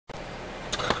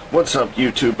What's up,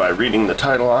 YouTube? By reading the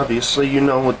title, obviously you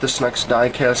know what this next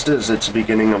diecast is. It's the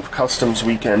beginning of Customs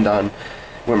Weekend on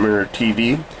Wimmer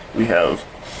TV. We have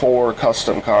 4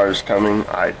 custom cars coming.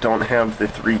 I don't have the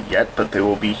 3 yet, but they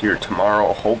will be here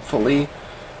tomorrow, hopefully.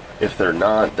 If they're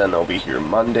not, then they'll be here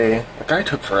Monday. The guy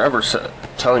took forever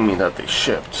telling me that they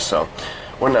shipped, so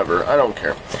whatever, I don't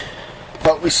care.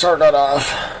 But we started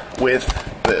off with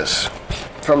this.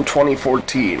 From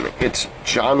 2014, it's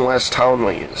John West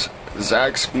Townley's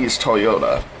Zaxby's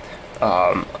Toyota.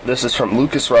 This is from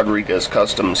Lucas Rodriguez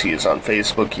Customs. He is on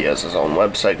Facebook. He has his own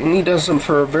website, and he does them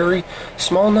for a very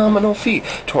small nominal fee,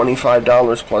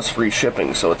 $25 plus free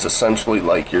shipping. So it's essentially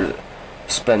like you're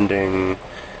spending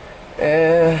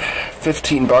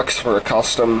 15 bucks for a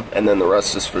custom, and then the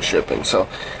rest is for shipping. So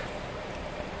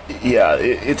yeah,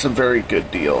 it's a very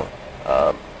good deal.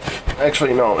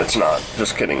 Actually, no, it's not.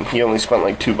 Just kidding. He only spent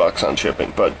like $2 on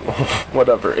shipping, but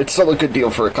whatever. It's still a good deal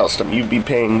for a custom. You'd be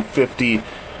paying 50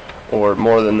 or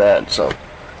more than that. So,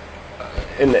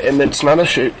 and it's not a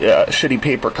shitty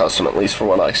paper custom, at least for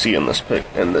what I see in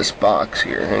this box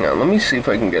here. Hang on, let me see if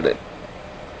I can get it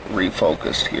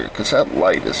refocused here, because that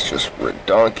light is just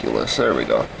ridiculous. There we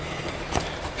go.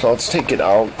 So let's take it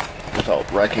out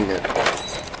without wrecking it.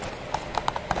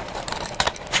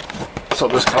 So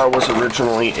this car was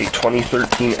originally a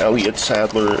 2013 Elliott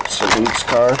Sadler Salutes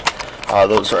car.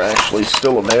 Those are actually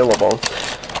still available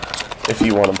if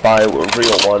you want to buy a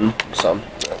real one. So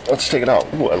let's take it out.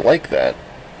 Ooh, I like that.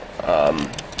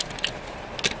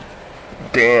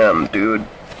 Damn, dude,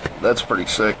 that's pretty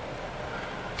sick.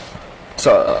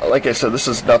 So like I said, this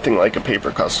is nothing like a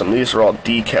paper custom. These are all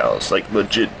decals, like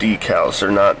legit decals. They're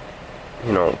not,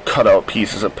 you know, cut out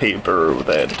pieces of paper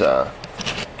that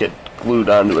get glued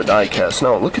onto a diecast.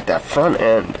 No, look at that front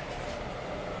end.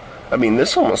 I mean,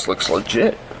 this almost looks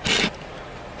legit.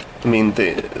 I mean,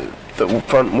 the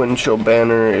front windshield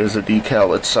banner is a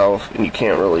decal itself, and you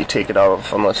can't really take it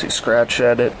off unless you scratch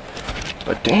at it.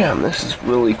 But damn, this is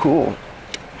really cool.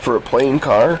 For a plain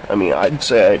car, I mean, I'd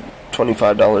say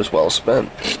 $25 well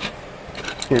spent.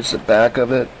 Here's the back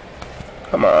of it.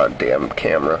 Come on, damn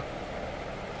camera.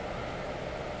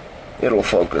 It'll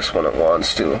focus when it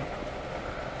wants to.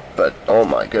 But, oh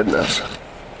my goodness.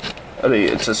 I mean,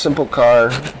 it's a simple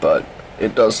car, but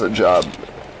it does the job.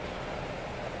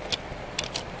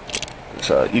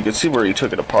 So, you can see where he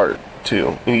took it apart,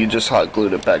 too. He just hot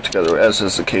glued it back together, as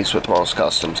is the case with most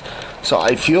customs. So,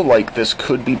 I feel like this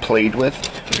could be played with,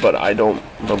 but I don't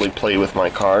really play with my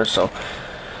car, so...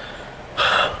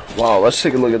 Wow, let's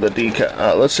take a look at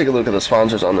the let's take a look at the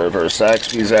sponsors on there first.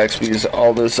 Zaxby's,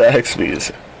 all the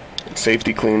Zaxby's.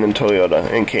 Safety Clean and Toyota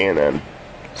and K&N.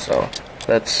 So,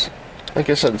 that's, like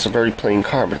I said, it's a very plain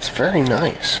car, but it's very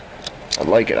nice. I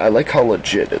like it. I like how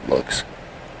legit it looks.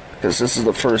 Because this is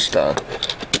the first,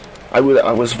 I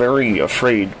was very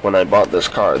afraid when I bought this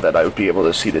car that I would be able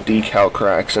to see the decal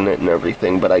cracks in it and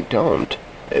everything, but I don't.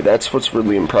 That's what's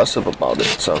really impressive about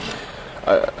it. So,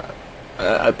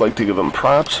 I'd like to give them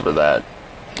props for that,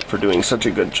 for doing such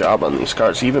a good job on these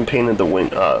cars. He even painted the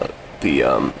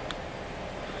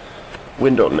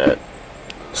window net.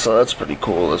 So that's pretty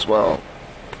cool as well.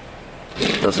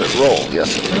 Does it roll?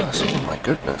 Yes, it does. Oh my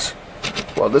goodness.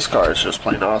 Well, this car is just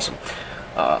plain awesome.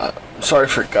 Sorry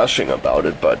for gushing about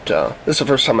it, but this is the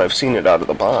first time I've seen it out of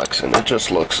the box, and it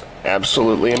just looks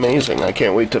absolutely amazing. I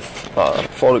can't wait to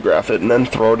photograph it and then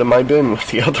throw it in my bin with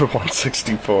the other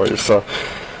 164s. So,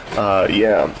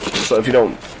 yeah. So if you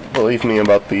don't believe me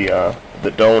about the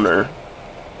donor,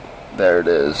 there it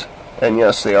is. And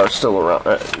yes, they are still around.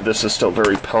 This is still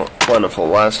very plentiful.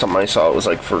 Last time I saw it was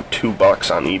like for $2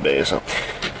 on eBay. So,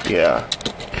 yeah.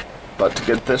 But to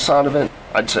get this out of it,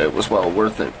 I'd say it was well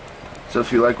worth it. So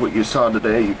if you like what you saw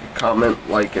today, you can comment,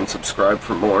 like, and subscribe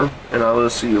for more. And I will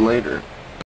see you later.